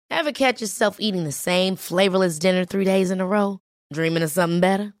Ever catch yourself eating the same flavorless dinner 3 days in a row? Dreaming of something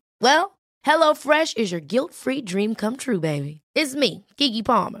better? Well, HelloFresh is your guilt-free dream come true, baby. It's me, Keke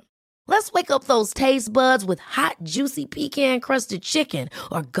Palmer. Let's wake up those taste buds with hot, juicy pecan-crusted chicken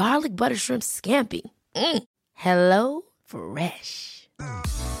or garlic butter shrimp scampi. Hello Fresh.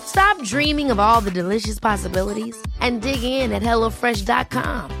 Stop dreaming of all the delicious possibilities and dig in at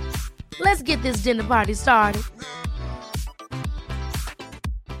HelloFresh.com. Let's get this dinner party started.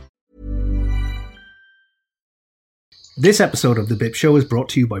 This episode of The BIP Show is brought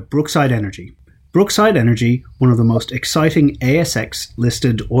to you by Brookside Energy. Brookside Energy, one of the most exciting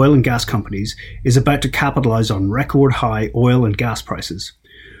ASX-listed oil and gas companies, is about to capitalise on record high oil and gas prices.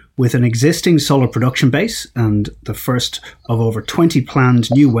 With an existing solar production base and the first of over 20 planned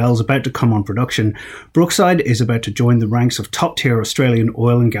new wells about to come on production, Brookside is about to join the ranks of top-tier Australian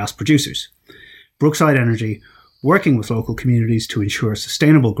oil and gas producers. Brookside Energy, working with local communities to ensure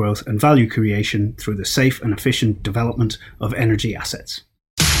sustainable growth and value creation through the safe and efficient development of energy assets.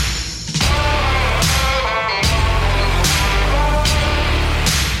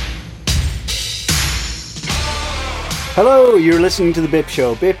 Hello, you're listening to The BIP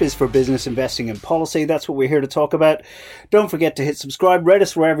Show. BIP is for business, investing and policy. That's what we're here to talk about. Don't forget to hit subscribe. Rate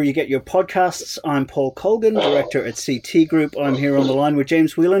us wherever you get your podcasts. I'm Paul Colgan, Director at CT Group. I'm here on the line with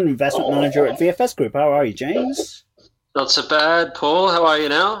James Whelan, Investment Manager at VFS Group. How are you, James? Not so bad, Paul. How are you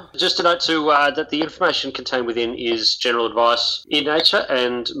now? Just a note to that the information contained within is general advice in nature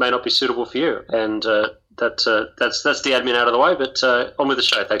and may not be suitable for you. And that's the admin out of the way, but on with the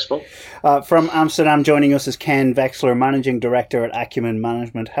show. Thanks, Paul. From Amsterdam, joining us is Ken Vexler, Managing Director at Acumen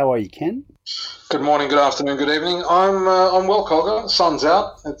Management. How are you, Ken? Good morning, good afternoon, good evening. I'm well, Colga. Sun's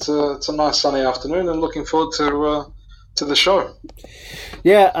out. It's a nice sunny afternoon, and looking forward to the show.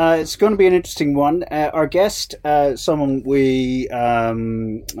 Yeah, it's going to be an interesting one. Our guest, someone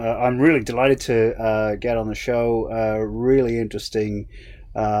I'm really delighted to get on the show. Really interesting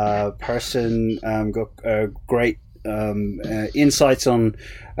person, got great insights on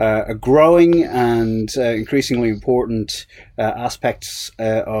a growing and increasingly important aspects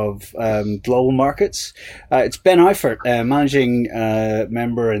of global markets. It's Benn Eifert, Managing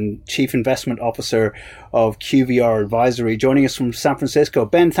Member and Chief Investment Officer of QVR Advisory, joining us from San Francisco.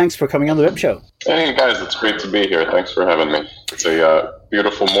 Ben, thanks for coming on the BIP Show. Hey guys, it's great to be here. Thanks for having me. It's a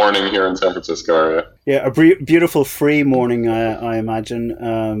beautiful morning here in San Francisco area. Yeah, a beautiful free morning, I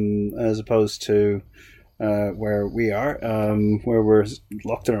imagine, as opposed to where we are, where we're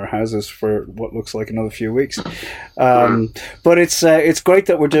locked in our houses for what looks like another few weeks. But it's great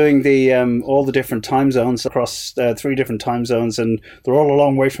that we're doing the all the different time zones across 3 different time zones, and they're all a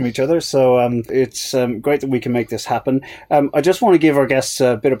long way from each other. So it's great that we can make this happen. I just want to give our guests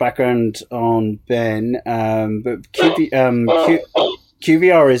a bit of background on Ben. But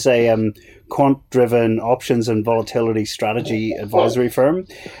QVR is a quant-driven options and volatility strategy advisory firm.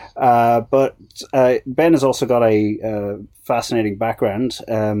 But Ben has also got a fascinating background.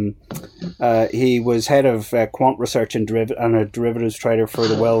 He was head of quant research and a derivatives trader for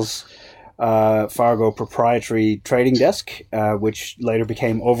the Wells Fargo proprietary trading desk, which later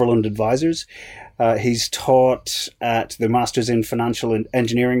became Overland Advisors. He's taught at the Masters in Financial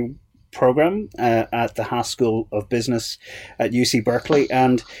Engineering program at the Haas School of Business at UC Berkeley,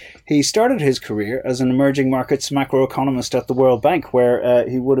 and he started his career as an emerging markets macroeconomist at the World Bank, where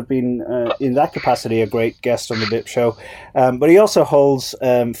he would have been, in that capacity, a great guest on the BIP Show. But he also holds,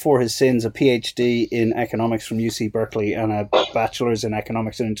 for his sins, a PhD in economics from UC Berkeley and a bachelor's in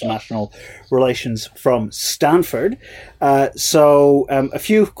economics and international relations from Stanford. So a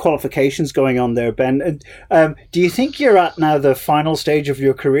few qualifications going on there, Ben. Do you think you're at now the final stage of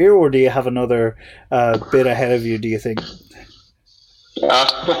your career, or do you have another bit ahead of you, do you think?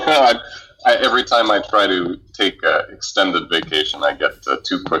 Every time I try to take an extended vacation, I get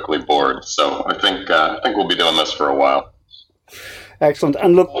too quickly bored. So I think we'll be doing this for a while. Excellent.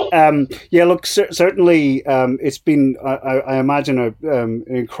 And look, certainly it's been, I imagine, an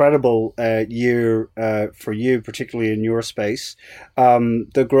incredible year for you, particularly in your space.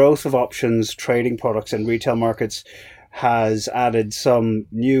 The growth of options trading products in retail markets has added some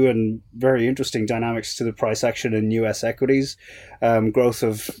new and very interesting dynamics to the price action in US equities. Growth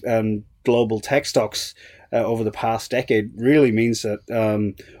of global tech stocks over the past decade really means that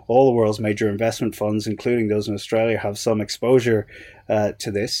all the world's major investment funds, including those in Australia, have some exposure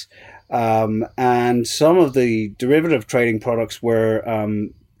to this. And some of the derivative trading products were,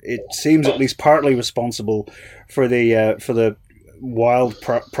 it seems, at least partly responsible for the wild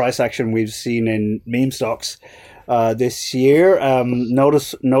price action we've seen in meme stocks this year.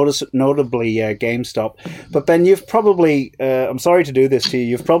 Notably GameStop. But Ben, you've probably, I'm sorry to do this to you,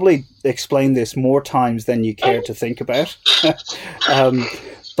 you've probably explained this more times than you care to think about.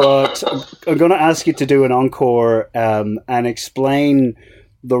 But I'm going to ask you to do an encore and explain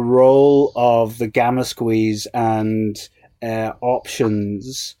the role of the gamma squeeze and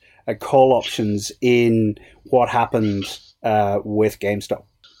options, call options in what happened with GameStop.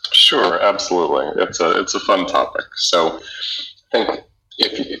 Sure, absolutely. It's a fun topic. So I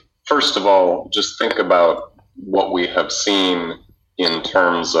think first of all, just think about what we have seen in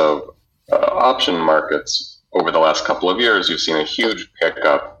terms of option markets over the last couple of years. You've seen a huge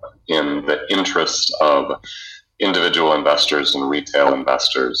pickup in the interest of individual investors and retail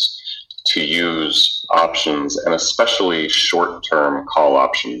investors to use options, and especially short-term call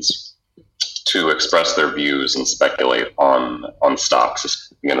options, to express their views and speculate on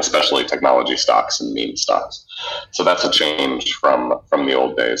stocks, again, especially technology stocks and meme stocks. So that's a change from the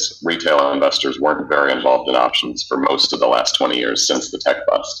old days. Retail investors weren't very involved in options for most of the last 20 years since the tech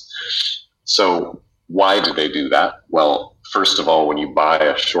bust. So why do they do that? Well, first of all, when you buy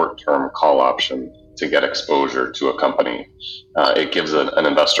a short-term call option to get exposure to a company, it gives an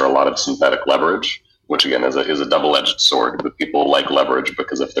investor a lot of synthetic leverage, which again is a double-edged sword. But people like leverage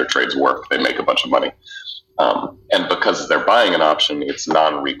because if their trades work, they make a bunch of money. And because they're buying an option, it's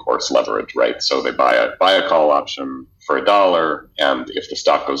non-recourse leverage, right? So they buy a call option for $1, and if the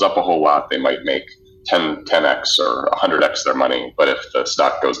stock goes up a whole lot, they might make 10x or 100x their money. But if the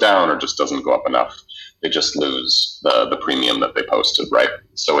stock goes down or just doesn't go up enough, they just lose the premium that they posted, right?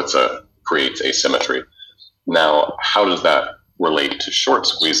 So creates asymmetry. Now, how does that relate to short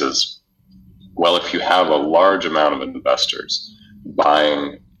squeezes? Well, if you have a large amount of investors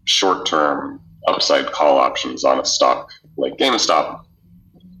buying short-term upside call options on a stock like GameStop,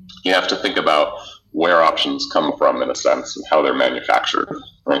 you have to think about where options come from, in a sense, and how they're manufactured,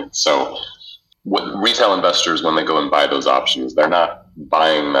 right? So retail investors, when they go and buy those options, they're not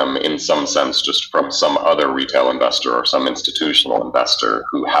buying them in some sense just from some other retail investor or some institutional investor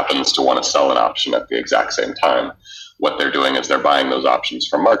who happens to want to sell an option at the exact same time. What they're doing is they're buying those options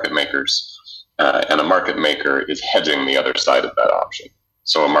from market makers, and a market maker is hedging the other side of that option.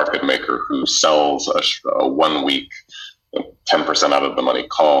 So a market maker who sells a 1 week 10% out of the money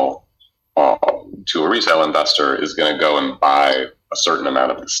call to a retail investor is going to go and buy a certain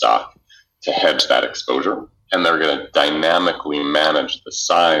amount of the stock to hedge that exposure. And they're going to dynamically manage the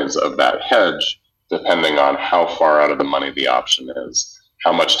size of that hedge depending on how far out of the money the option is,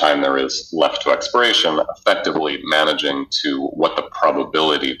 how much time there is left to expiration, effectively managing to what the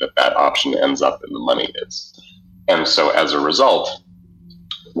probability that option ends up in the money is. And so as a result,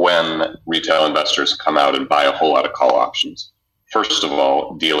 when retail investors come out and buy a whole lot of call options, first of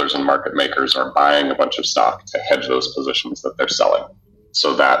all, dealers and market makers are buying a bunch of stock to hedge those positions that they're selling.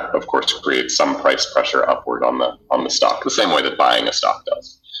 So that, of course, creates some price pressure upward on the stock, the same way that buying a stock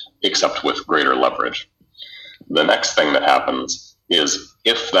does, except with greater leverage. The next thing that happens is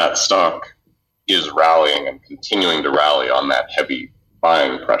if that stock is rallying and continuing to rally on that heavy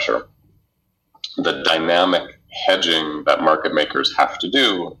buying pressure, the dynamic hedging that market makers have to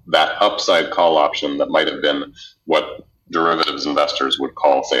do, that upside call option that might have been what derivatives investors would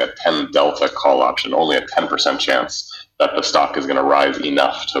call, say, a 10 delta call option, only a 10% chance that the stock is going to rise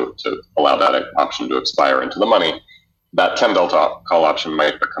enough to allow that option to expire into the money. That 10 delta call option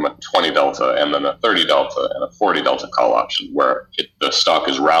might become a 20 delta and then a 30 delta and a 40 delta call option, where the stock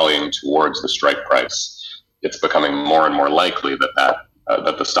is rallying towards the strike price. It's becoming more and more likely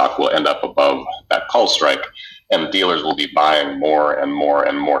that the stock will end up above that call strike, and dealers will be buying more and more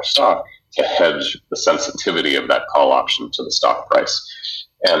and more stock to hedge the sensitivity of that call option to the stock price.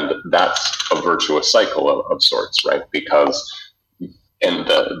 And that's a virtuous cycle of sorts, right? Because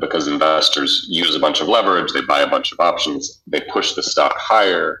investors use a bunch of leverage, they buy a bunch of options, they push the stock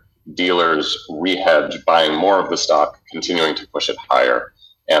higher, dealers rehedge, buying more of the stock, continuing to push it higher,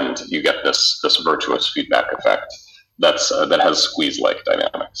 and you get this virtuous feedback effect that has squeeze-like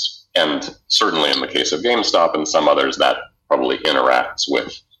dynamics. And certainly in the case of GameStop and some others, that probably interacts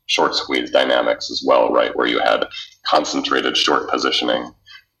with short squeeze dynamics as well, right? Where you had concentrated short positioning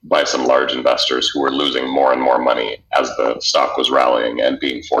by some large investors who were losing more and more money as the stock was rallying and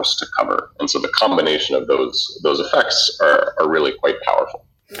being forced to cover. And so the combination of those effects are really quite powerful.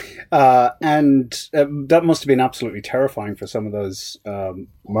 And that must have been absolutely terrifying for some of those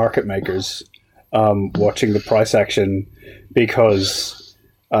market makers watching the price action, because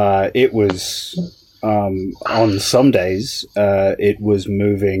it was on some days it was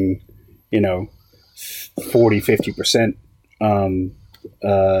moving 40-50%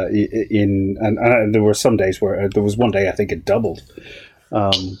 and there were some days where there was one day I think it doubled.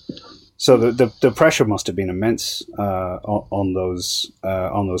 So the pressure must have been immense on those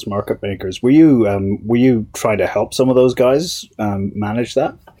market makers. Were you trying to help some of those guys manage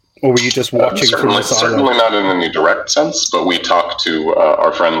that, or were you just watching from the side? Certainly not in any direct sense, but we talked to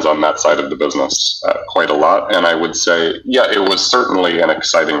our friends on that side of the business quite a lot, and I would say, yeah, it was certainly an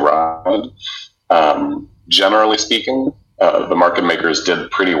exciting ride. Generally speaking, the market makers did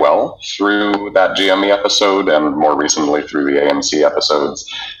pretty well through that GME episode, and more recently through the AMC episodes.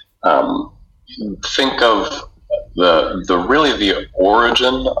 Think of the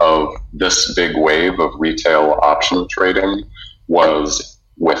origin of this big wave of retail option trading was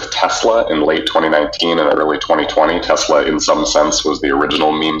with Tesla in late 2019 and early 2020. Tesla, in some sense, was the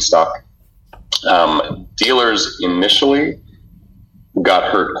original meme stock. Dealers initially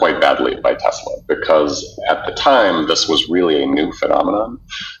got hurt quite badly by Tesla because at the time this was really a new phenomenon,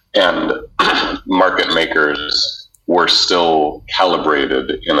 and market makers were still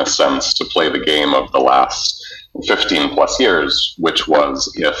calibrated, in a sense, to play the game of the last 15 plus years, which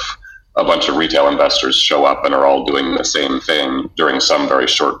was if a bunch of retail investors show up and are all doing the same thing during some very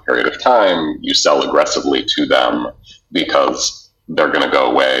short period of time, you sell aggressively to them because they're going to go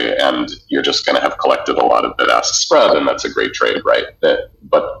away and you're just going to have collected a lot of bid-ask spread, and that's a great trade, right?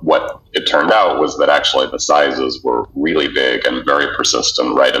 But what it turned out was that actually the sizes were really big and very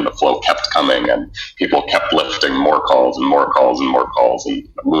persistent, right? And the flow kept coming and people kept lifting more calls and more calls and more calls and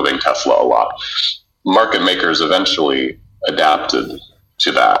moving Tesla a lot. Market makers eventually adapted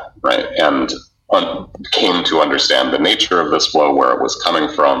to that, right? And came to understand the nature of this flow, where it was coming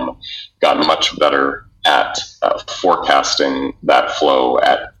from, got much better at forecasting that flow,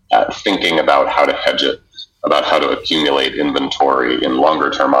 at thinking about how to hedge it, about how to accumulate inventory in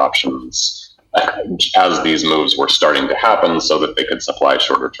longer term options as these moves were starting to happen, so that they could supply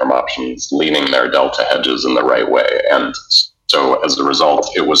shorter term options, leaning their delta hedges in the right way. And so as a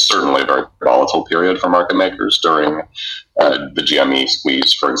result, it was certainly a very volatile period for market makers during the GME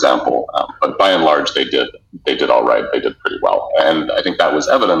squeeze, for example. But by and large, they did all right. They did pretty well. And I think that was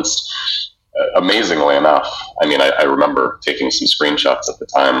evidenced, amazingly enough. I mean, I remember taking some screenshots at the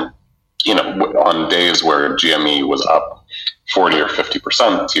time, on days where GME was up 40 or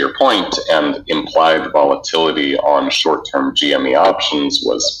 50%, to your point, and implied volatility on short-term GME options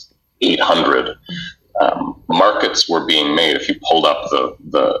was 800. Markets were being made. If you pulled up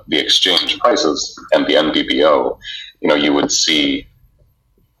the exchange prices and the NDBO, you would see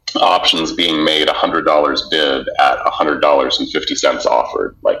options being made $100 bid at $100.50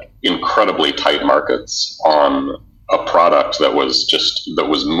 offered, like incredibly tight markets on a product that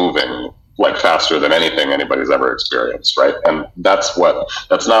was moving like faster than anything anybody's ever experienced, right? And that's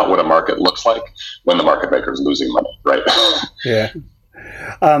not what a market looks like when the market maker is losing money, right? Yeah.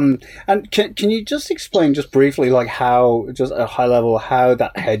 And can you just explain just briefly, like how, just at a high level, how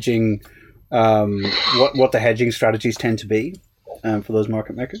that hedging, what the hedging strategies tend to be for those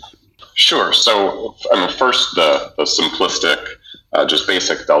market makers? Sure. So, first, the simplistic, just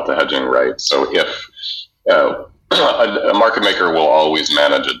basic delta hedging, right? So if a market maker will always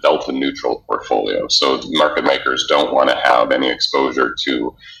manage a delta neutral portfolio. So market makers don't want to have any exposure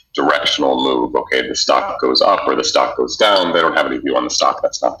to directional move. Okay, the stock goes up or the stock goes down. They don't have any view on the stock.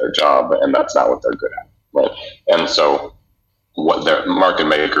 That's not their job, and that's not what they're good at, right? And so what their market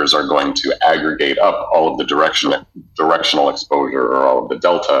makers are going to aggregate up all of the directional exposure, or all of the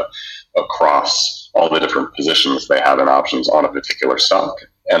delta, across all the different positions they have in options on a particular stock,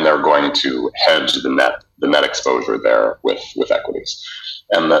 and they're going to hedge the net exposure there with equities.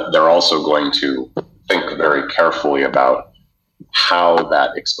 And that they're also going to think very carefully about how that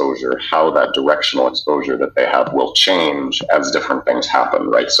exposure, how that directional exposure that they have will change as different things happen,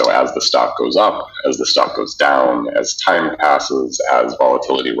 right? So as the stock goes up, as the stock goes down, as time passes, as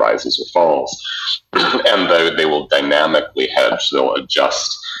volatility rises or falls, and they will dynamically hedge. They'll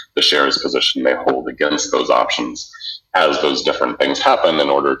adjust the shares position they hold against those options as those different things happen, in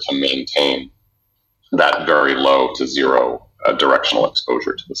order to maintain that very low to zero directional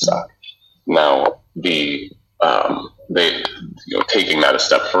exposure to the stock. Now, taking that a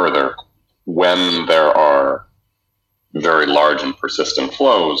step further, when there are very large and persistent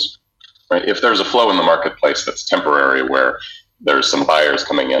flows, right? If there's a flow in the marketplace that's temporary, where there's some buyers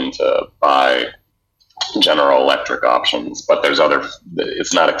coming in to buy General Electric options, but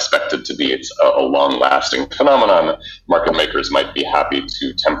it's not expected to be a long-lasting phenomenon, market makers might be happy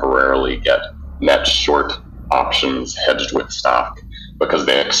to temporarily get net short options hedged with stock, because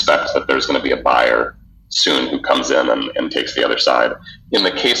they expect that there's going to be a buyer soon who comes in and takes the other side. In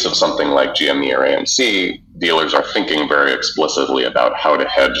the case of something like GME or AMC, dealers are thinking very explicitly about how to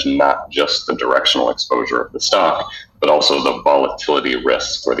hedge not just the directional exposure of the stock, but also the volatility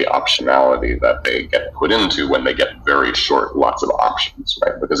risk or the optionality that they get put into when they get very short lots of options,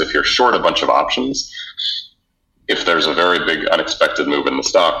 right? Because if you're short a bunch of options, if there's a very big unexpected move in the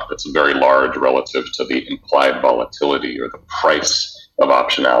stock that's very large relative to the implied volatility or the price of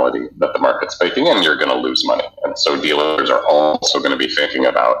optionality that the market's baking in, you're going to lose money. And so dealers are also going to be thinking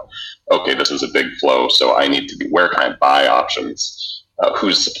about, okay, this is a big flow, so I need to be, where can I buy options?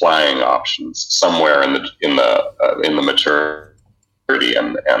 Who's supplying options? Somewhere in the maturity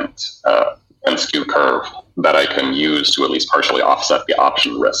and skew curve that I can use to at least partially offset the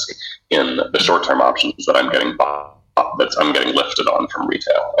option risk in the short-term options that I'm getting lifted on from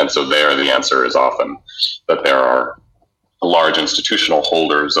retail. And so there, the answer is often that there are large institutional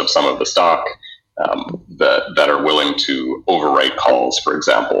holders of some of the stock that are willing to overwrite calls, for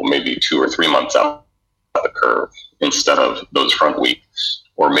example, maybe 2 or 3 months out the curve instead of those front week.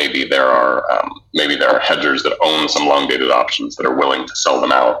 Or maybe there are hedgers that own some long-dated options that are willing to sell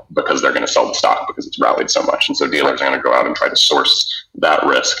them out because they're going to sell the stock because it's rallied so much. And so dealers are going to go out and try to source that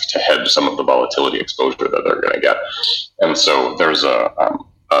risk to hedge some of the volatility exposure that they're going to get. And so there's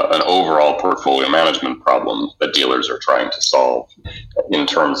an overall portfolio management problem that dealers are trying to solve in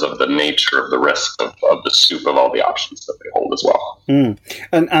terms of the nature of the risk of the soup of all the options that they hold as well.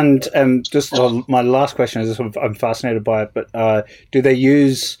 And just my last question is, I'm fascinated by it, but do they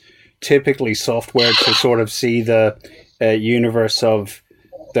use typically software to sort of see the universe of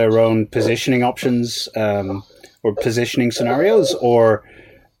their own positioning options or positioning scenarios, or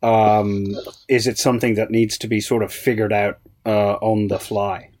is it something that needs to be sort of figured out on the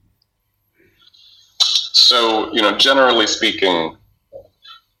fly? So, generally speaking,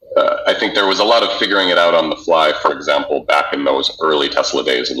 I think there was a lot of figuring it out on the fly, for example, back in those early Tesla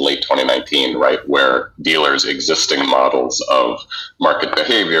days in late 2019, right, where dealers' existing models of market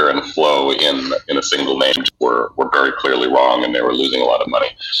behavior and flow in a single name were very clearly wrong, and they were losing a lot of money.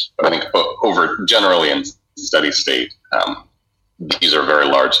 But I think generally in steady state, these are very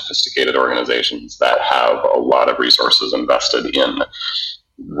large, sophisticated organizations that have a lot of resources invested in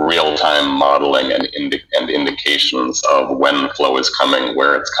real-time modeling and indications of when flow is coming,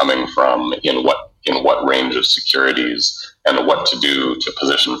 where it's coming from, in what range of securities, and what to do to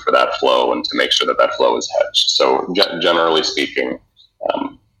position for that flow and to make sure that that flow is hedged. So generally speaking,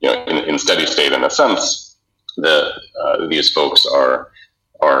 in steady state, in a sense, these folks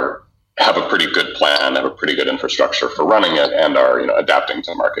have a pretty good plan, have a pretty good infrastructure for running it, and are adapting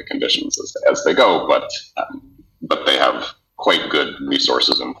to market conditions as they go. But they have quite good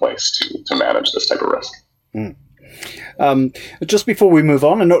resources in place to manage this type of risk. Just before we move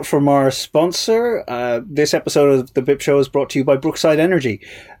on, a note from our sponsor. This episode of The BIP Show is brought to you by Brookside Energy,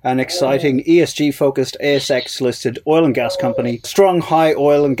 an exciting ESG-focused ASX-listed oil and gas company. Strong high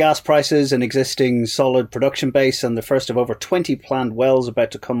oil and gas prices, an existing solid production base, and the first of over 20 planned wells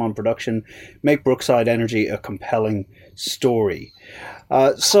about to come on production make Brookside Energy a compelling story.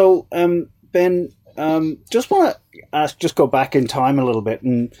 So, Ben, just want to just go back in time a little bit,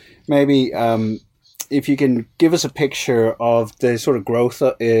 and maybe if you can give us a picture of the sort of growth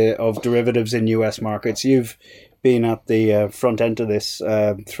of derivatives in US markets. You've been at the front end of this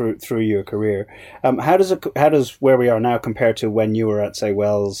through your career. How does where we are now compare to when you were at, say,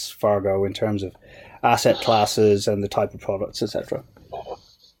 Wells Fargo in terms of asset classes and the type of products, etc.?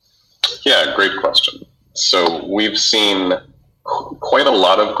 Yeah, great question. So we've seen quite a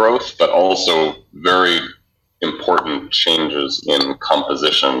lot of growth, but also very important changes in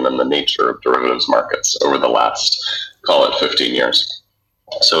composition and the nature of derivatives markets over the last, call it 15 years.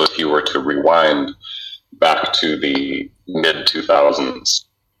 So if you were to rewind back to the mid-2000s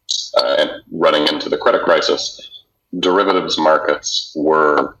and running into the credit crisis, derivatives markets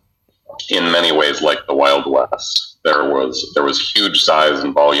were in many ways like the Wild West. There was huge size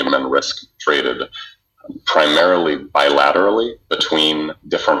and volume and risk traded primarily bilaterally between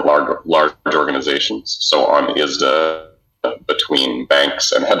different large organizations. So on ISDA, between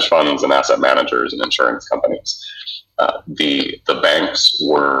banks and hedge funds and asset managers and insurance companies. The banks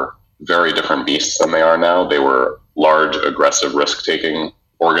were very different beasts than they are now. They were large, aggressive, risk-taking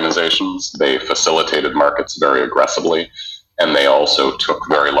organizations. They facilitated markets very aggressively, and they also took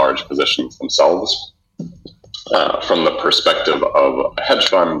very large positions themselves. From the perspective of a hedge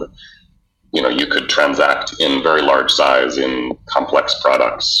fund, you could transact in very large size in complex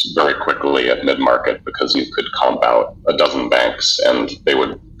products very quickly at mid-market because you could comp out a dozen banks and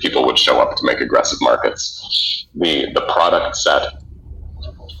people would show up to make aggressive markets. The product set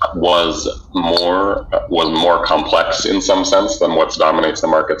was more complex in some sense than what dominates the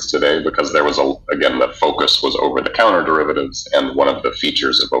markets today, because there was again, the focus was over-the-counter derivatives, and one of the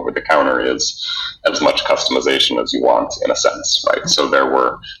features of over-the-counter is as much customization as you want, in a sense, right? So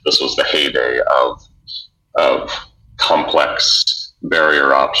this was the heyday of complex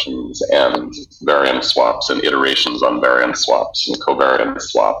barrier options and variance swaps and iterations on variance swaps and covariance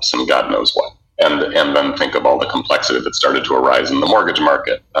swaps and God knows what. And then think of all the complexity that started to arise in the mortgage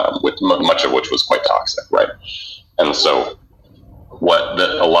market, with much of which was quite toxic, right? And so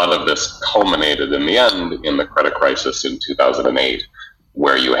a lot of this culminated in the end in the credit crisis in 2008,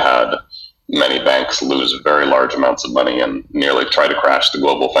 where you had many banks lose very large amounts of money and nearly try to crash the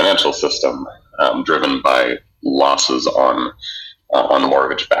global financial system, driven by losses on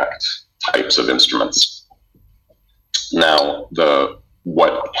mortgage-backed types of instruments. Now,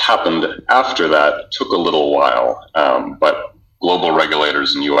 what happened after that took a little while, but global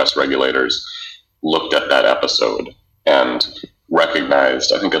regulators and U.S. regulators looked at that episode and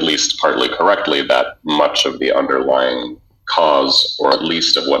recognized, I think at least partly correctly, that much of the underlying cause, or at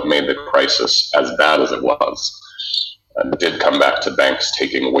least of what made the crisis as bad as it was, did come back to banks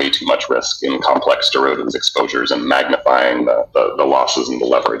taking way too much risk in complex derivatives exposures and magnifying the losses and the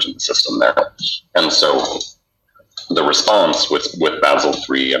leverage in the system there. And so the response with Basel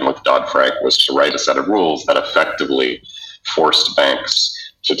III and with Dodd-Frank was to write a set of rules that effectively forced banks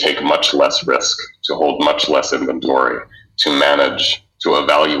to take much less risk, to hold much less inventory, to manage, to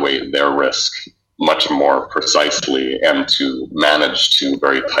evaluate their risk much more precisely, and to manage to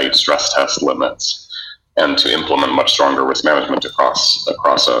very tight stress test limits, and to implement much stronger risk management across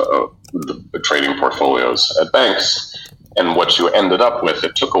the trading portfolios at banks. And what you ended up with,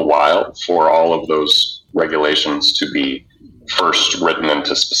 it took a while for all of those regulations to be first written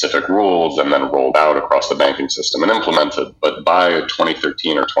into specific rules and then rolled out across the banking system and implemented. But by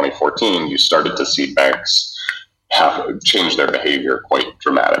 2013 or 2014, you started to see banks have changed their behavior quite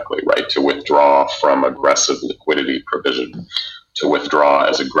dramatically, right? To withdraw from aggressive liquidity provision, to withdraw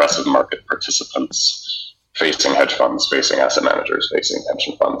as aggressive market participants, facing hedge funds, facing asset managers, facing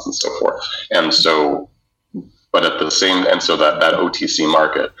pension funds, and so forth. And so, but at the same, and so that OTC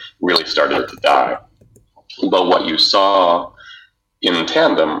market really started to die. But what you saw in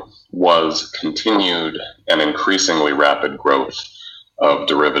tandem was continued and increasingly rapid growth of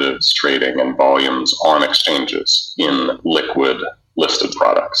derivatives trading and volumes on exchanges in liquid listed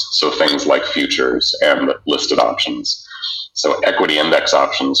products. So things like futures and listed options. So equity index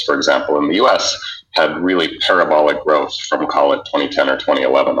options, for example, in the US had really parabolic growth from, call it 2010 or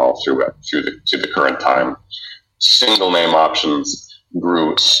 2011 all through to the current time. Single name options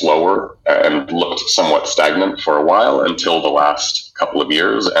grew slower and looked somewhat stagnant for a while until the last couple of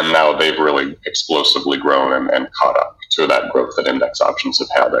years, and now they've really explosively grown and caught up to that growth that index options have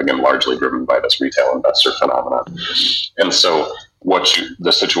had, again, largely driven by this retail investor phenomenon. And so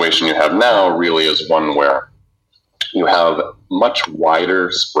the situation you have now really is one where you have much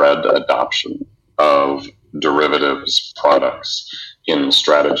wider spread adoption of derivatives products in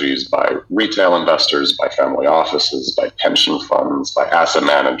strategies by retail investors, by family offices, by pension funds, by asset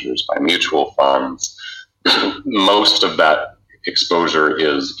managers, by mutual funds. Most of that exposure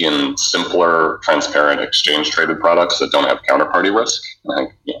is in simpler, transparent, exchange-traded products that don't have counterparty risk. I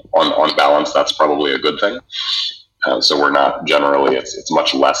think, on balance, that's probably a good thing. So we're not generally, it's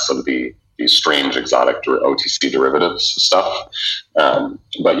much less of the strange, exotic OTC derivatives stuff.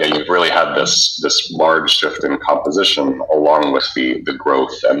 But yeah, you've really had this large shift in composition along with the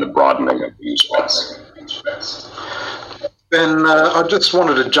growth and the broadening of the user base. Ben, I just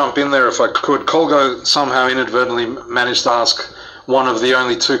wanted to jump in there if I could. Colgo somehow inadvertently managed to ask one of the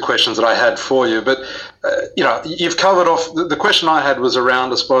only two questions that I had for you. But, you've covered off, the question I had was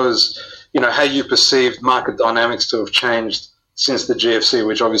around, I suppose, how you perceived market dynamics to have changed since the GFC,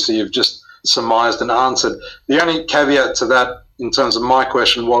 which obviously you've just surmised and answered. The only caveat to that in terms of my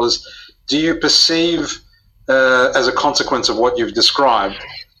question was, do you perceive, as a consequence of what you've described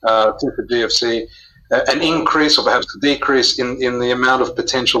since the GFC, an increase or perhaps a decrease in the amount of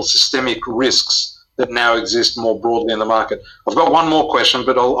potential systemic risks that now exist more broadly in the market? I've got one more question,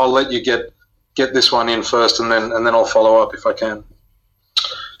 but I'll let you get this one in first, and then I'll follow up if I can.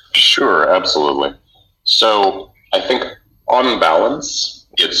 Sure, absolutely. So I think on balance,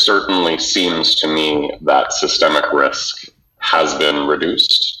 it certainly seems to me that systemic risk has been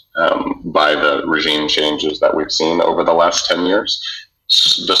reduced by the regime changes that we've seen over the last 10 years.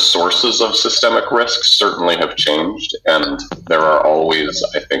 The sources of systemic risk certainly have changed, and there are always,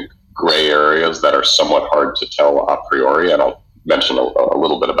 I think, gray areas that are somewhat hard to tell a priori, and I'll mention a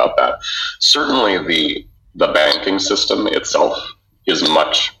little bit about that. Certainly the banking system itself is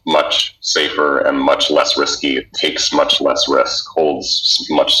much, much safer and much less risky. It takes much less risk, holds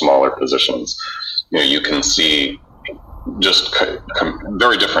much smaller positions. You can see just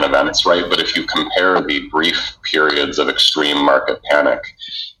very different events, right? But if you compare the brief periods of extreme market panic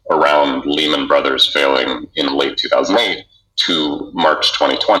around Lehman Brothers failing in late 2008 to March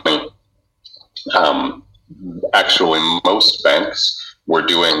 2020, actually most banks were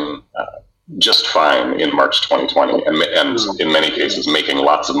doing just fine in March 2020, and in many cases making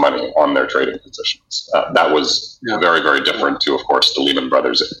lots of money on their trading positions. That was very, very different to, of course, the Lehman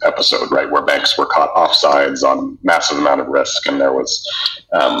Brothers episode, right, where banks were caught offsides on massive amount of risk, and there was,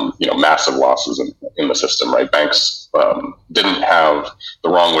 massive losses in the system, right? Banks didn't have the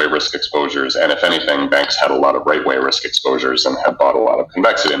wrong way risk exposures, and if anything, banks had a lot of right way risk exposures and had bought a lot of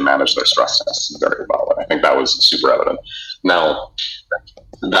convexity and managed their stress tests very well. And I think that was super evident. Now,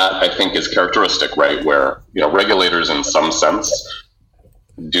 that I think is characteristic, right, where regulators in some sense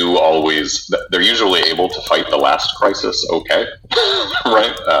they're usually able to fight the last crisis okay,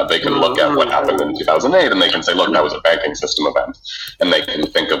 right? They can look at what happened in 2008 and they can say, look, that was a banking system event, and they can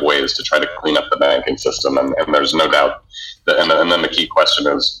think of ways to try to clean up the banking system, and there's no doubt that, and then the key question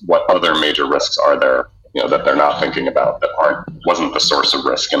is, what other major risks are there that they're not thinking about that wasn't the source of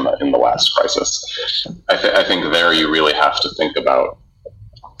risk in the last crisis? I think there you really have to think about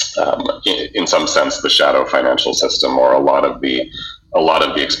in some sense the shadow financial system, or a lot of the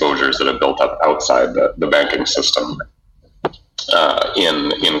exposures that have built up outside the banking system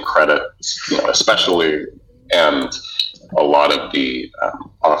in credit, especially, and a lot of the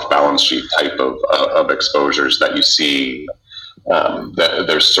off-balance sheet type of exposures that you see.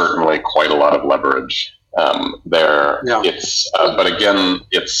 There's certainly quite a lot of leverage there. Yeah. But again,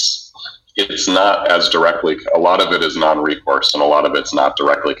 it's not as directly. A lot of it is non-recourse, and a lot of it's not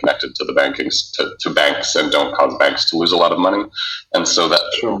directly connected to the to banks, and don't cause banks to lose a lot of money. And so that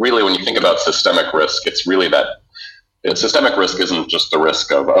really, when you think about systemic risk, it's really that systemic risk isn't just the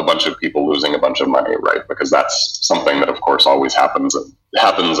risk of a bunch of people losing a bunch of money, right? Because that's something that, of course, always happens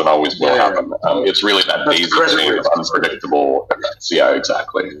and always will happen. It's really that daisy chain of unpredictable events. Yeah,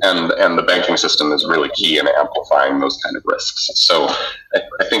 exactly. And the banking system is really key in amplifying those kind of risks. So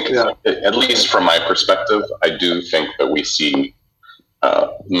I think, at least from my perspective, I do think that we see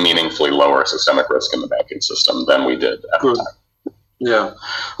meaningfully lower systemic risk in the banking system than we did at the time. Yeah,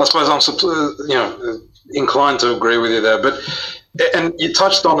 I suppose I'm inclined to agree with you there, and you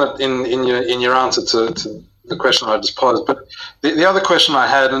touched on it in your answer to the question I just posed. But the other question I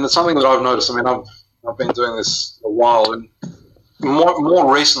had, and it's something that I've noticed. I mean, I've been doing this a while, and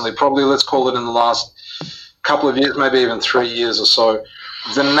more recently, probably let's call it in the last couple of years, maybe even 3 years or so,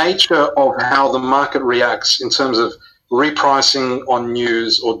 the nature of how the market reacts in terms of repricing on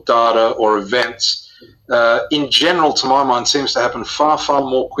news or data or events, in general, to my mind, seems to happen far, far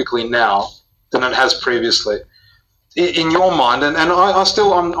more quickly now than it has previously. In your mind, and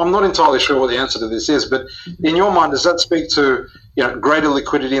I'm not entirely sure what the answer to this is, but in your mind, does that speak to greater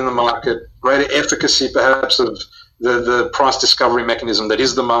liquidity in the market, greater efficacy perhaps of the price discovery mechanism that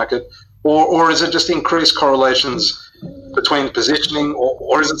is the market, or is it just increased correlations between positioning,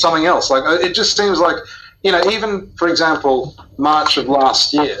 or is it something else? Like, it just seems like, even, for example, March of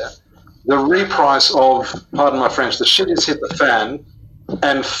last year, the reprice of, pardon my French, the shit has hit the fan,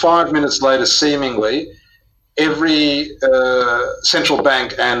 and 5 minutes later, seemingly, every central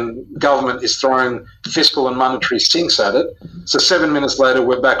bank and government is throwing fiscal and monetary sinks at it. So 7 minutes later,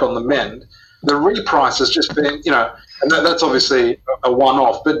 we're back on the mend. The reprice has just been, and that's obviously a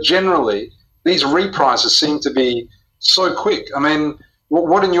one-off, but generally, these reprices seem to be so quick. I mean,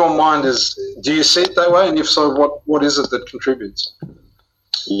 what in your mind do you see it that way? And if so, what is it that contributes?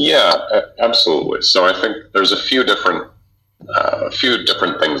 Yeah, absolutely. So I think there's a few different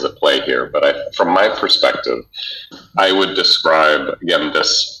things at play here, but from my perspective, I would describe, again,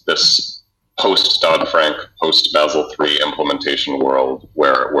 this post-Dodd-Frank, post-Basel III implementation world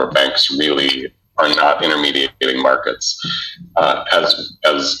where banks really are not intermediating markets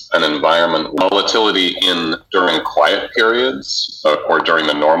as an environment. Volatility during quiet periods or during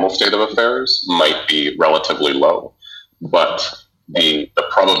the normal state of affairs might be relatively low, but the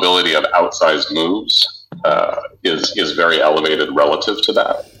probability of outsized moves is very elevated relative to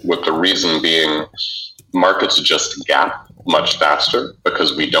that, with the reason being markets just gap much faster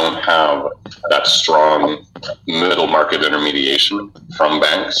because we don't have that strong middle market intermediation from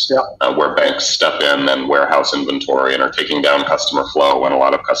banks, where banks step in and warehouse inventory and are taking down customer flow when a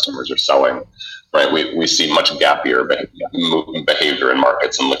lot of customers are selling. Right, we see much gappier behavior in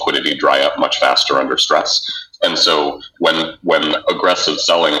markets, and liquidity dry up much faster under stress. And so when aggressive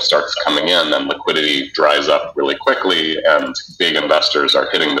selling starts coming in and liquidity dries up really quickly and big investors are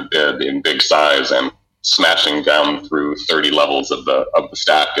hitting the bid in big size and smashing down through 30 levels of the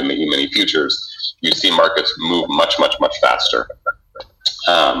stack in the E-mini futures, you see markets move much, much, much faster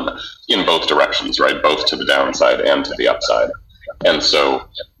in both directions, right? Both to the downside and to the upside. And so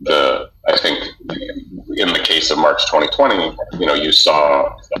I think in the case of March 2020, you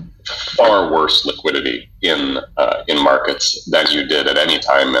saw far worse liquidity in markets than you did at any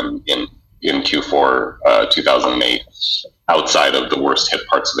time in Q4 2008, outside of the worst hit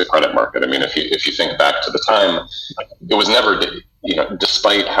parts of the credit market. I mean, if you think back to the time, it was never,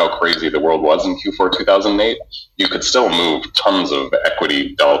 despite how crazy the world was in Q4 2008, you could still move tons of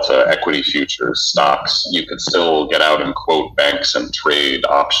equity delta, equity futures, stocks. You could still get out and quote banks and trade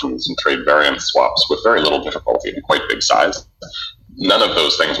options and trade variance swaps with very little difficulty and quite big size. None of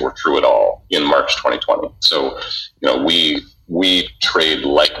those things were true at all in March 2020. So, we trade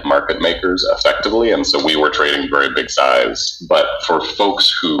like market makers effectively, and so we were trading very big size. But for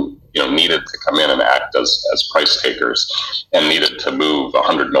folks who needed to come in and act as price takers and needed to move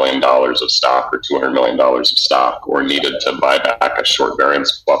 $100 million of stock or $200 million of stock, or needed to buy back a short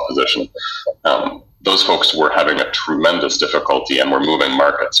variance swap position, those folks were having a tremendous difficulty and were moving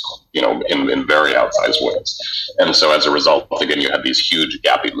markets, in very outsized ways. And so as a result, again, you had these huge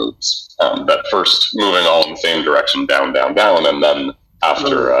gappy moves that first moving all in the same direction, down, down, down, and then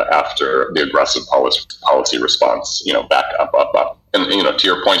after the aggressive policy response, back up, up, up. And to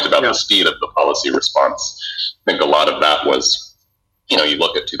your point about the speed of the policy response, I think a lot of that was, you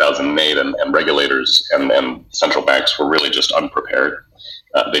look at 2008 and regulators and central banks were really just unprepared.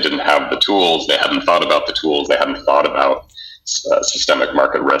 They didn't have the tools. They hadn't thought about the tools. They hadn't thought about systemic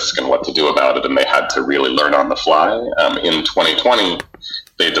market risk and what to do about it, and they had to really learn on the fly. In 2020,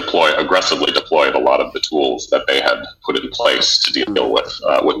 they aggressively deployed a lot of the tools that they had put in place to deal with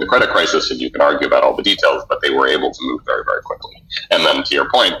the credit crisis, and you can argue about all the details, but they were able to move very, very quickly. And then, to your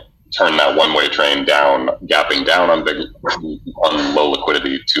point, turn that one-way train down, gapping down on low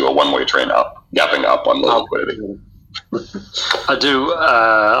liquidity, to a one-way train up, gapping up on low liquidity. I do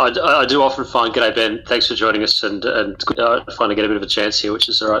often find, g'day Ben, thanks for joining us, and finally get a bit of a chance here, which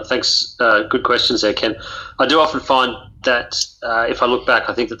is all right. Thanks, good questions there, Ken. I do often find that if I look back,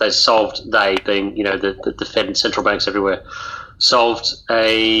 I think that they being the Fed and central banks everywhere, solved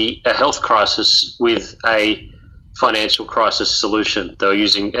a health crisis with a financial crisis solution. They were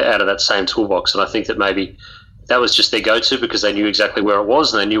using out of that same toolbox, and I think that maybe that was just their go-to because they knew exactly where it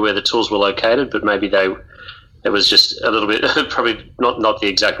was and they knew where the tools were located, but maybe it was just a little bit, probably not the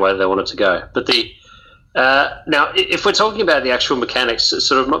exact way that they wanted to go. But now, if we're talking about the actual mechanics,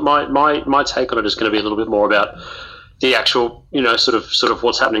 sort of my take on it is going to be a little bit more about the actual, sort of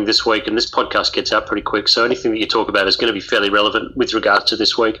what's happening this week. And this podcast gets out pretty quick, so anything that you talk about is going to be fairly relevant with regards to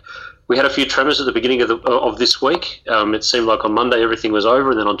this week. We had a few tremors at the beginning of this week. It seemed like on Monday everything was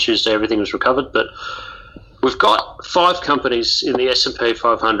over, and then on Tuesday everything was recovered. But we've got 5 companies in the S&P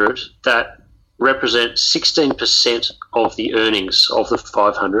 500 that represent 16% of the earnings of the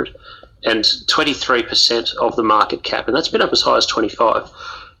 500 and 23% of the market cap, and that's been up as high as 25.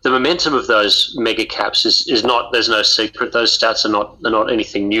 The momentum of those mega caps is not, there's no secret. Those stats are not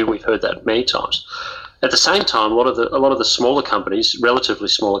anything new. We've heard that many times. At the same time, a lot of the smaller companies, relatively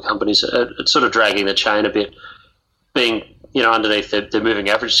smaller companies, are sort of dragging the chain a bit, being underneath their moving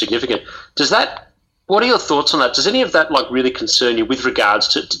average significant. What are your thoughts on that? Does any of that really concern you with regards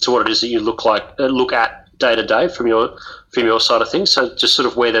to what it is that you look at day to day from your side of things? So just sort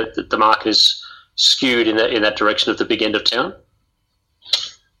of where the market is skewed in that direction of the big end of town?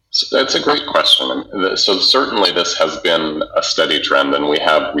 So that's a great question. So certainly this has been a steady trend, and we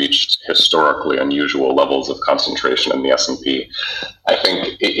have reached historically unusual levels of concentration in the S&P. I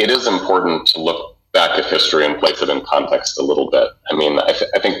think it is important to look back at history and place it in context a little bit. I mean,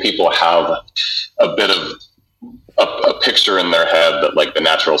 I think people have a bit of a picture in their head that the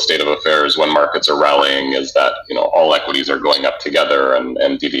natural state of affairs when markets are rallying is that, all equities are going up together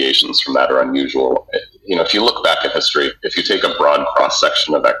and deviations from that are unusual. If you look back at history, if you take a broad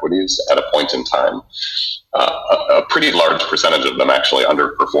cross-section of equities at a point in time, a pretty large percentage of them actually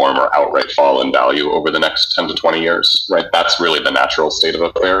underperform or outright fall in value over the next 10 to 20 years, right? That's really the natural state of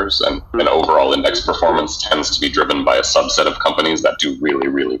affairs, and overall index performance tends to be driven by a subset of companies that do really,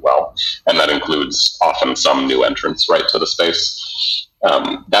 really well, and that includes often some new entrants, right, to the space.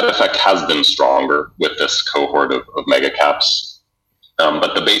 That effect has been stronger with this cohort of mega caps,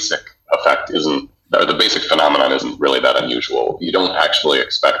 but the basic effect isn't the basic phenomenon isn't really that unusual. You don't actually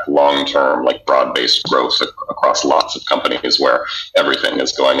expect long-term, like broad-based growth across lots of companies where everything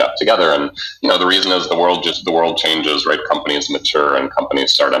is going up together. And the reason is the world changes, right? Companies mature and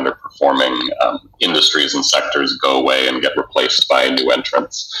companies start underperforming. Industries and sectors go away and get replaced by new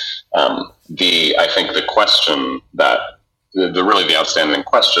entrants. I think the question that the outstanding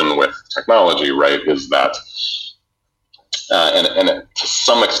question with technology, right, is that. And to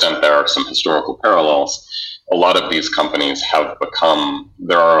some extent, there are some historical parallels. A lot of these companies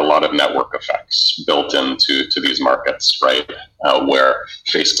there are a lot of network effects built into these markets, right? Where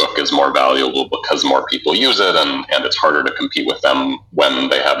Facebook is more valuable because more people use it, and it's harder to compete with them when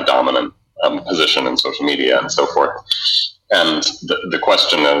they have a dominant position in social media and so forth. And the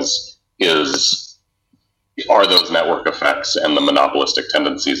question is, are those network effects and the monopolistic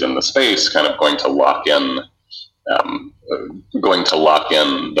tendencies in the space kind of going to lock in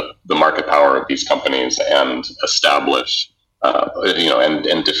the market power of these companies and establish,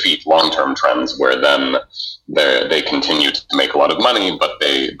 and defeat long-term trends where then they continue to make a lot of money,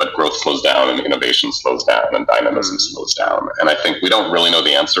 but growth slows down and innovation slows down and dynamism slows down. And I think we don't really know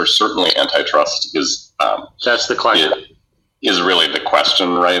the answer. Certainly, antitrust is that's the question. Is really the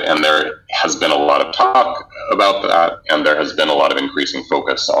question, right? And there has been a lot of talk about that, and there has been a lot of increasing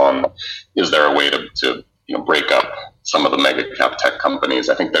focus on, is there a way to break up some of the mega cap tech companies?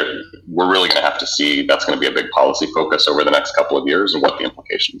 I think we're really going to have to see. That's going to be a big policy focus over the next couple of years and what the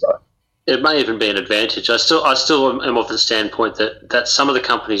implications are. It may even be an advantage. I still am of the standpoint that some of the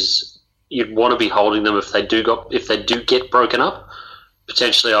companies, you'd want to be holding them if they do get broken up.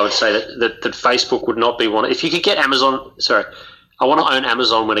 Potentially, I would say that Facebook would not be one. If you could get Amazon, I want to own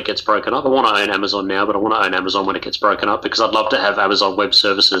Amazon when it gets broken up. I want to own Amazon now, but I want to own Amazon when it gets broken up, because I'd love to have Amazon Web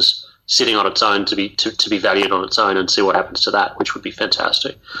Services sitting on its own to be valued on its own and see what happens to that, which would be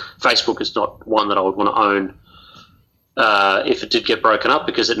fantastic. Facebook is not one that I would want to own if it did get broken up,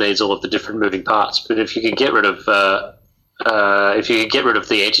 because it needs all of the different moving parts. But if you could get rid of the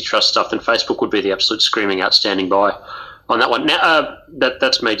antitrust stuff, then Facebook would be the absolute screaming outstanding buy on that one. Now,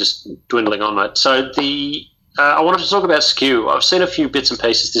 that's me just dwindling on, mate. So I wanted to talk about Skew. I've seen a few bits and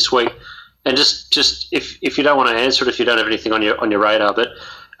pieces this week, and just if you don't want to answer it, if you don't have anything on your radar, but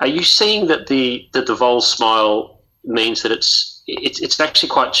are you seeing that the Vol Smile means that it's actually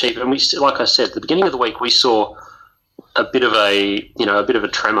quite cheap? And like I said, at the beginning of the week, we saw a bit of a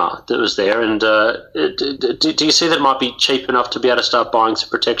tremor that was there. And do you see that it might be cheap enough to be able to start buying some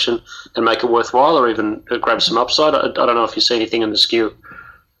protection and make it worthwhile, or even grab some upside? I don't know if you see anything in the Skew,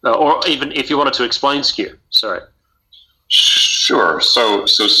 or even if you wanted to explain Skew. Sorry. Sure. So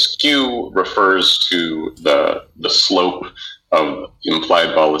Skew refers to the slope of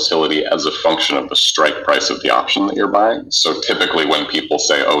implied volatility as a function of the strike price of the option that you're buying. So typically when people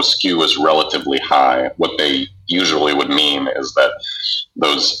say, Skew is relatively high, what they usually would mean is that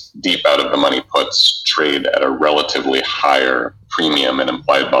those deep out of the money puts trade at a relatively higher premium in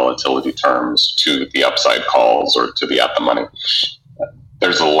implied volatility terms to the upside calls or to the at the money.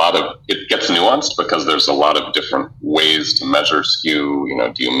 It gets nuanced because there's a lot of different ways to measure Skew.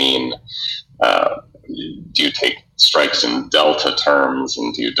 Do you take strikes in delta terms,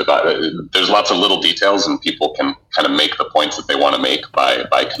 and do you divide it? There's lots of little details, and people can kind of make the points that they want to make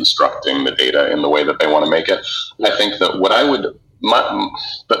by constructing the data in the way that they want to make it. I think that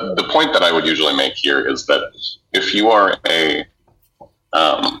the point that I would usually make here is that if you are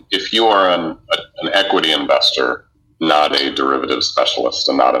an equity investor, not a derivative specialist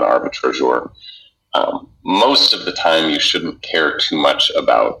and not an arbitrageur, most of the time you shouldn't care too much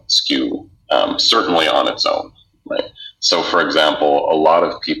about Skew, certainly on its own. Right. So, for example, a lot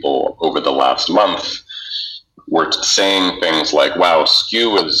of people over the last month were saying things like, "Wow,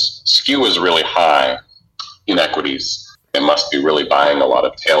 Skew is really high in equities. They must be really buying a lot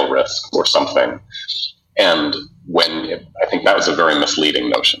of tail risk or something." And I think that was a very misleading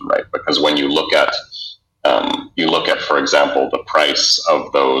notion, right? Because when you look at, for example, the price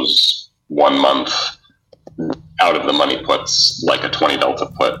of those 1 month out of the money puts, like a 20 delta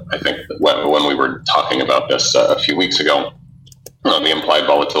put. I think when we were talking about this a few weeks ago, the implied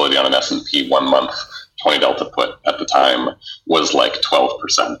volatility on an S&P 1 month 20 delta put at the time was like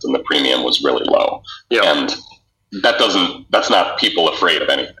 12%, and the premium was really low. Yeah. And that's not people afraid of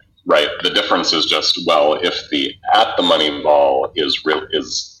anything, right? The difference is just, if the at the money vol is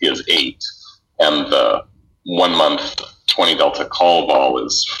 8 and the 1 month 20 delta call vol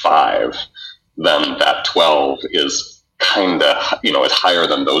is 5, then that 12 is kind of, it's higher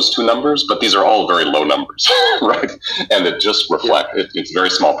than those two numbers, but these are all very low numbers, right? And it just reflects, it's very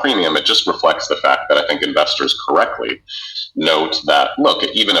small premium. It just reflects the fact that I think investors correctly note that, look,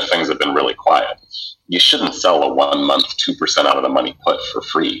 even if things have been really quiet, you shouldn't sell a 1 month 2% out of the money put for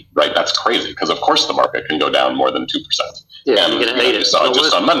free, right? That's crazy, because of course the market can go down more than 2%. Yeah, and you're going to hate it. Saw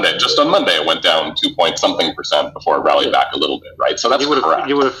just on Monday it went down 2 point something percent before it rallied back a little bit, right? So that's correct.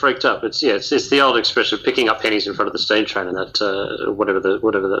 You would have freaked up. It's the old expression of picking up pennies in front of the steam train, and that whatever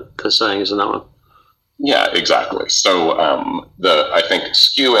the saying is in that one. Yeah, exactly. So I think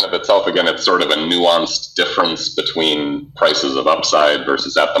skew in of itself, again, it's sort of a nuanced difference between prices of upside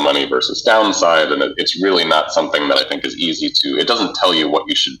versus at the money versus downside, and it's really not something that I think is easy to. It doesn't tell you what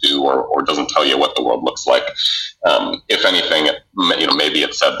you should do, or doesn't tell you what the world looks like. If anything, maybe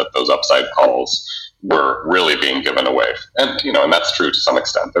it said that those upside calls were really being given away, and and that's true to some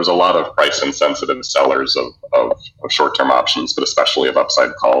extent. There's a lot of price insensitive sellers of short-term options, but especially of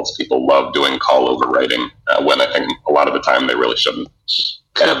upside calls. People love doing call overwriting when I think a lot of the time they really shouldn't.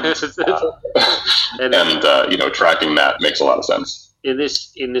 And, tracking that makes a lot of sense in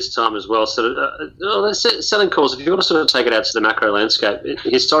this time as well. So selling calls, if you want to sort of take it out to the macro landscape,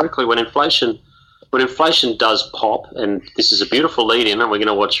 historically when inflation does pop, and this is a beautiful lead in, and we're going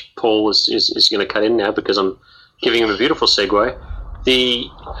to watch Paul is going to cut in now because I'm giving him a beautiful segue.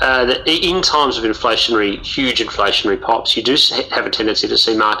 In times of huge inflationary pops, you do have a tendency to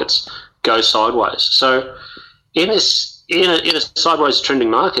see markets go sideways. So in a sideways trending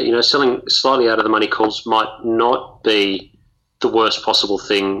market, selling slightly out of the money calls might not be the worst possible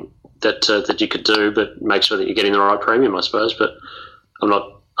thing that you could do, but make sure that you're getting the right premium, I suppose. But I'm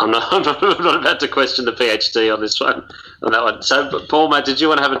not about to question the PhD on this one, on that one. So, Paul, mate, did you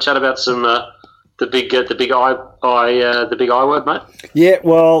want to have a chat about some the big I word, mate? Yeah,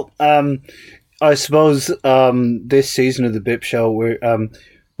 well, I suppose this season of the BIP Show,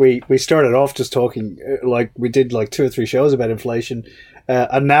 we started off just talking like we did like 2 or 3 shows about inflation,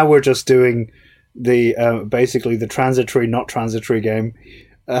 and now we're just doing the basically the transitory, not transitory game.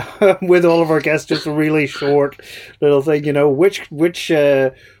 With all of our guests, just a really short little thing. Which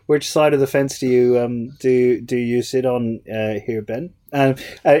side of the fence do you sit on here, Ben?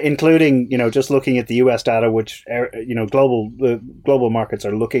 Including just looking at the U.S. data, which global markets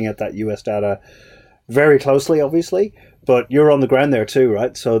are looking at that U.S. data very closely, obviously. But you're on the ground there too,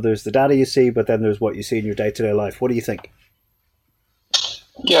 right? So there's the data you see, but then there's what you see in your day-to-day life. What do you think?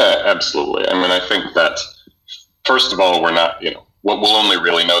 Yeah, absolutely. I mean, I think that first of all, we're not we'll only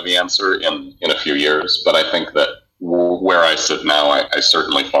really know the answer in a few years, but I think that where I sit now, I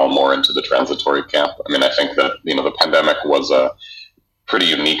certainly fall more into the transitory camp. I mean, I think that, the pandemic was a pretty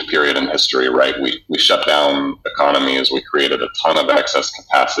unique period in history, right? We shut down economies, we created a ton of excess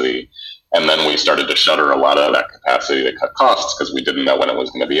capacity, and then we started to shutter a lot of that capacity to cut costs because we didn't know when it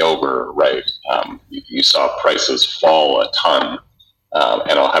was going to be over, right? You saw prices fall a ton.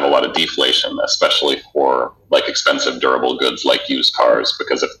 And I'll have a lot of deflation, especially for like expensive durable goods like used cars,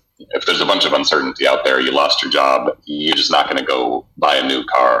 because if there's a bunch of uncertainty out there, you lost your job, you're just not going to go buy a new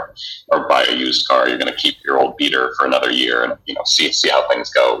car or buy a used car. You're going to keep your old beater for another year and see how things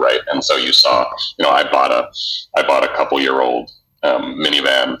go, right? And so you saw, I bought a couple-year-old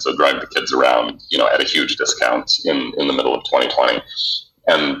minivan to drive the kids around, at a huge discount in the middle of 2020,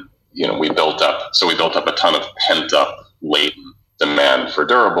 and we built up a ton of pent up latent demand for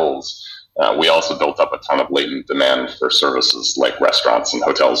durables. We also built up a ton of latent demand for services like restaurants and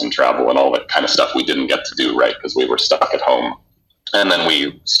hotels and travel and all that kind of stuff we didn't get to do, right? Because we were stuck at home. And then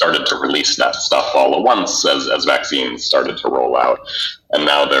we started to release that stuff all at once as vaccines started to roll out. And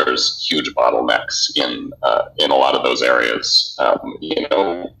now there's huge bottlenecks in a lot of those areas.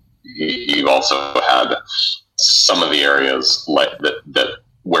 You've also had some of the areas like that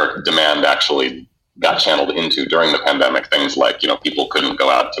where demand actually got channeled into during the pandemic, things like, people couldn't go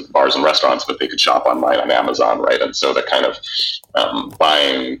out to bars and restaurants, but they could shop online on Amazon, right? And so the kind of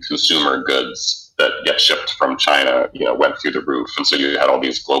buying consumer goods that get shipped from China, went through the roof. And so you had all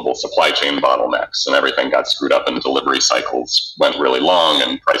these global supply chain bottlenecks and everything got screwed up and delivery cycles went really long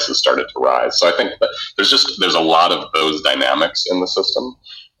and prices started to rise. So I think that there's a lot of those dynamics in the system.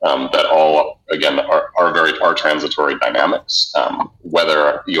 That all, again, are transitory dynamics.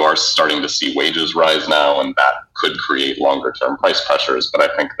 Whether you are starting to see wages rise now, and that could create longer term price pressures. But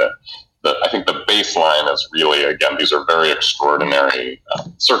I think that the baseline is really, again, these are very extraordinary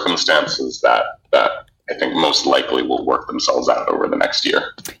circumstances that I think most likely will work themselves out over the next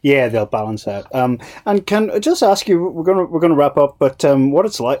year. Yeah, they'll balance out. And can I just ask you? We're gonna wrap up, but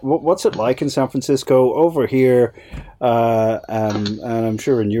what's it like in San Francisco over here? And I'm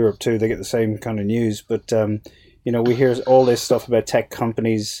sure in Europe too, they get the same kind of news. But we hear all this stuff about tech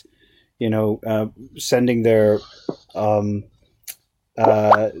companies, sending their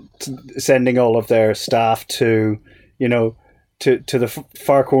sending all of their staff to the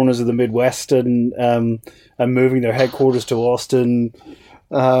far corners of the Midwest and moving their headquarters to Austin.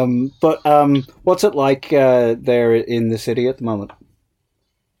 But what's it like there in the city at the moment?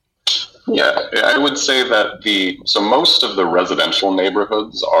 Yeah, I would say that most of the residential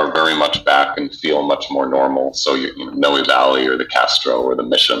neighborhoods are very much back and feel much more normal. So Noe Valley or the Castro or the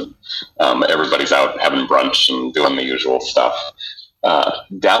Mission, everybody's out having brunch and doing the usual stuff.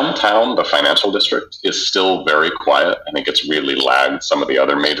 Downtown, the financial district, is still very quiet. I think it's really lagged some of the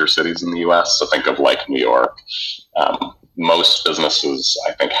other major cities in the U.S. So think of like New York. Most businesses,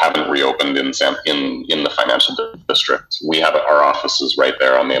 I think, haven't reopened in the financial district. We have our offices right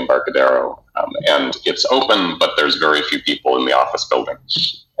there on the Embarcadero, and it's open, but there's very few people in the office building.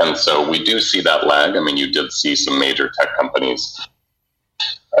 And so we do see that lag. I mean, you did see some major tech companies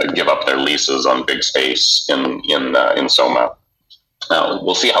give up their leases on big space in Soma.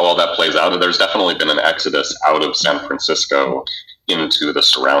 We'll see how all that plays out. There's definitely been an exodus out of San Francisco into the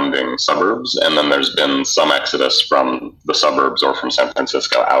surrounding suburbs, and then there's been some exodus from the suburbs or from San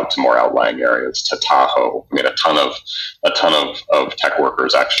Francisco out to more outlying areas, to Tahoe. I mean, a ton of tech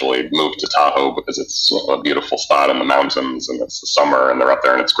workers actually moved to Tahoe because it's a beautiful spot in the mountains, and it's the summer, and they're up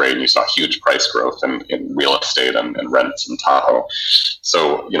there, and it's great. And you saw huge price growth in real estate and rents in Tahoe.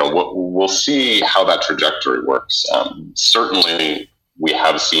 So, we'll see how that trajectory works. Certainly, we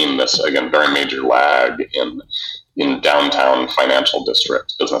have seen this, again, very major lag in downtown financial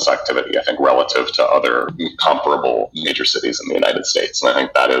district business activity, I think, relative to other comparable major cities in the United States. And I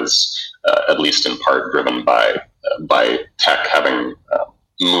think that is at least in part driven by tech having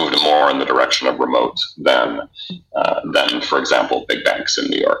moved more in the direction of remote than, for example, big banks in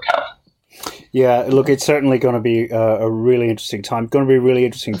New York have. Yeah, look, it's certainly going to be a really interesting time. Going to be a really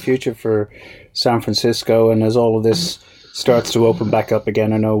interesting future for San Francisco. And as all of this starts to open back up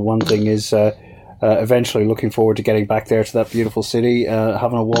again, I know one thing is eventually looking forward to getting back there to that beautiful city,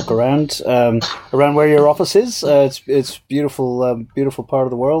 having a walk around where your office is. It's beautiful, beautiful part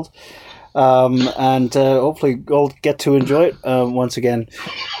of the world. And hopefully all get to enjoy it once again.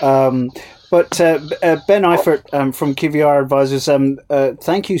 But Ben Eifert from QVR Advisors,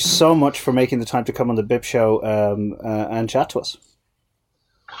 thank you so much for making the time to come on the BIP Show and chat to us.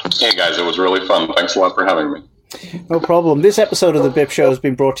 Hey guys, it was really fun. Thanks a lot for having me. No problem. This episode of the BIP Show has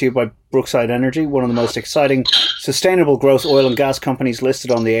been brought to you by Brookside Energy, one of the most exciting sustainable growth oil and gas companies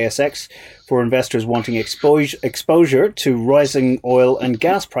listed on the ASX for investors wanting exposure to rising oil and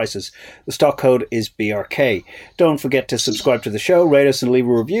gas prices. The stock code is BRK. Don't forget to subscribe to the show, rate us and leave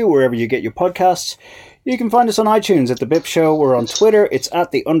a review wherever you get your podcasts. You can find us on iTunes at The BIP Show. We're on Twitter. It's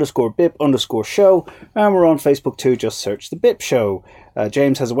at @the_BIP_show. And we're on Facebook too. Just search The BIP Show.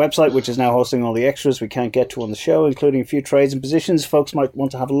 James has a website which is now hosting all the extras we can't get to on the show, including a few trades and positions folks might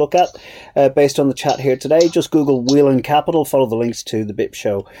want to have a look at based on the chat here today. Just Google Whelan Capital. Follow the links to The BIP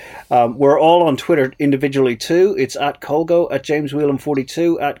Show. We're all on Twitter individually too. It's at Colgo, at James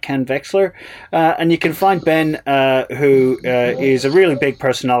Whelan42, at Ken Vexler. And you can find Ben, who is a really big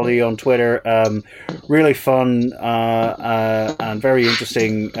personality on Twitter. Really fun and very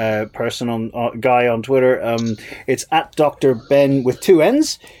interesting guy on Twitter. It's at Dr. Ben with 2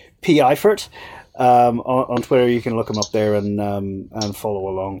 N's, P. Eifert. On Twitter, you can look him up there and follow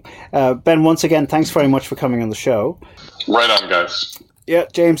along. Ben, once again, thanks very much for coming on the show. Right on, guys. Yeah,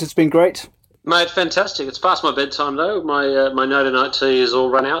 James, it's been great. Mate, fantastic. It's past my bedtime, though. My night-to-night tea is all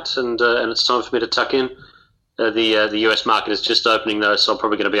run out, and it's time for me to tuck in. The US market is just opening, though, so I'm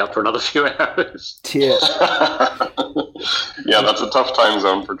probably going to be up for another few hours. Yeah. Yeah, that's a tough time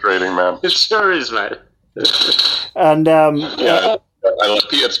zone for trading, man. It sure is, mate. And yeah,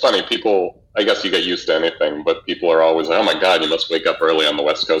 it's funny. People, I guess you get used to anything, but people are always like, "Oh my God, you must wake up early on the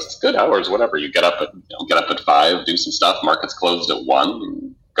West Coast." It's good hours, whatever. You get up at 5, do some stuff. Market's closed at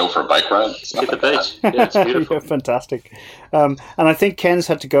 1. Go for a bike ride. Hit the beach. Yeah, it's beautiful. Yeah, fantastic. And I think Ken's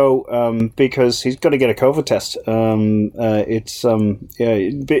had to go because he's got to get a COVID test.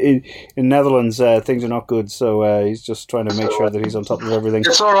 In Netherlands things are not good, so he's just trying to make sure that he's on top of everything.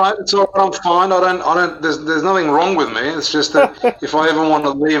 It's all right. It's all right. I'm fine. I don't. There's nothing wrong with me. It's just that if I ever want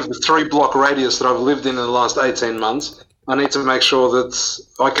to leave the 3-block radius that I've lived in the last 18 months, I need to make sure that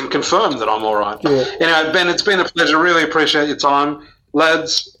I can confirm that I'm all right. Yeah. Anyway, Ben, it's been a pleasure. Really appreciate your time.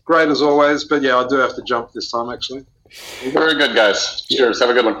 Lads, great as always, but yeah, I do have to jump this time, actually. Very good, guys. Cheers. Have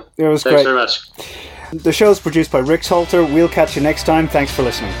a good one. It was Thanks great. very much. The show is produced by Rick Salter. We'll catch you next time. Thanks for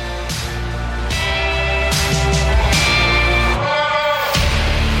listening.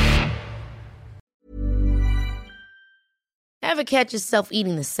 Ever catch yourself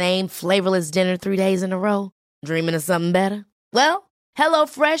eating the same flavorless dinner 3 days in a row? Dreaming of something better? Well,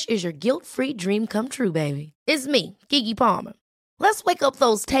 HelloFresh is your guilt-free dream come true, baby. It's me, Keke Palmer. Let's wake up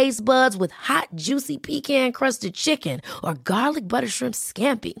those taste buds with hot, juicy pecan-crusted chicken or garlic butter shrimp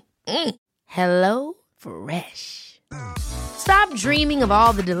scampi. Hello Fresh. Stop dreaming of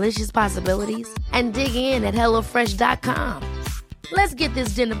all the delicious possibilities and dig in at HelloFresh.com. Let's get this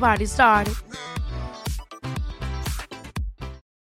dinner party started.